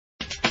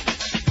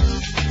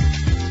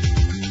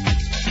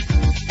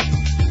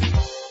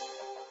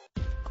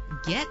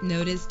Get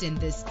noticed in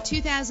this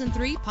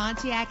 2003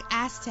 Pontiac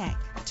Aztek.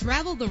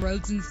 Travel the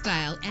roads in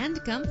style and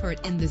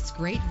comfort in this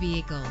great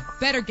vehicle.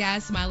 Better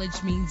gas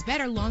mileage means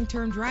better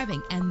long-term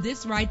driving, and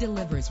this ride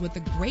delivers with a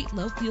great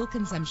low fuel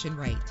consumption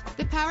rate.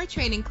 The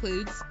powertrain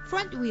includes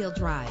front-wheel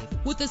drive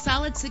with a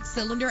solid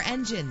 6-cylinder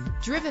engine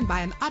driven by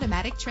an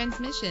automatic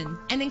transmission.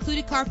 An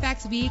included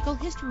Carfax Vehicle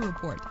History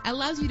Report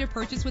allows you to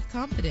purchase with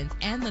confidence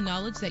and the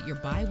knowledge that your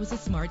buy was a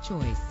smart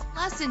choice.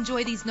 Plus,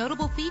 enjoy these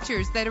notable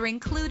features that are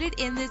included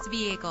in this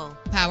vehicle: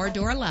 power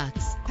door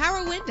locks,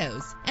 power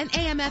windows, an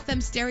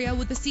AM/FM stereo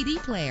with a CD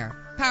player,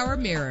 power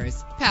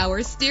mirrors,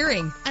 power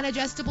steering, an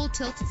adjustable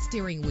tilt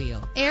steering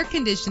wheel, air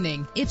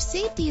conditioning. If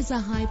safety is a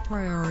high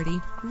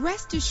priority,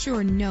 rest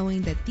assured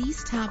knowing that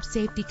these top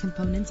safety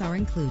components are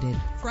included: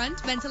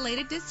 front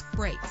ventilated disc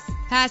brakes,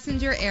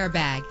 passenger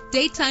airbag,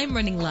 daytime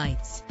running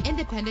lights,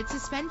 independent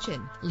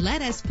suspension.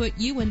 Let us put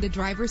you in the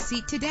driver's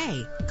seat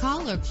today.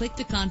 Call or click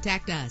to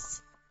contact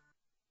us.